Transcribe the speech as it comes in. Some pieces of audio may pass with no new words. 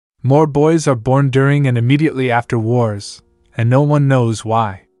More boys are born during and immediately after wars, and no one knows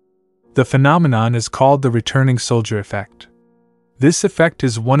why. The phenomenon is called the returning soldier effect. This effect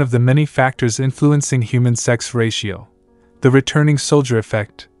is one of the many factors influencing human sex ratio. The returning soldier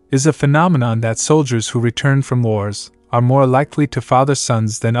effect is a phenomenon that soldiers who return from wars are more likely to father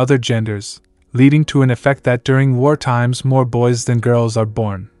sons than other genders, leading to an effect that during war times more boys than girls are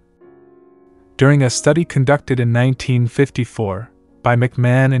born. During a study conducted in 1954 by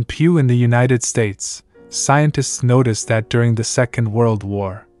McMahon and Pugh in the United States, scientists noticed that during the Second World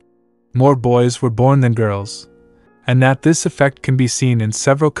War, more boys were born than girls, and that this effect can be seen in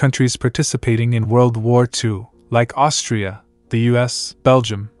several countries participating in World War II, like Austria, the US,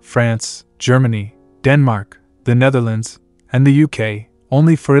 Belgium, France, Germany, Denmark, the Netherlands, and the UK.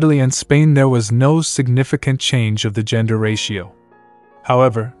 Only for Italy and Spain there was no significant change of the gender ratio.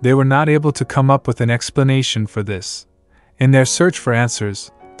 However, they were not able to come up with an explanation for this. In their search for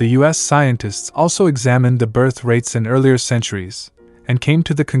answers, the US scientists also examined the birth rates in earlier centuries, and came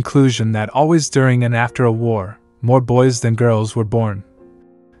to the conclusion that always during and after a war, more boys than girls were born.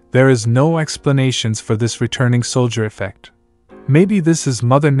 There is no explanations for this returning soldier effect. Maybe this is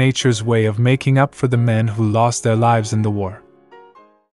Mother Nature's way of making up for the men who lost their lives in the war.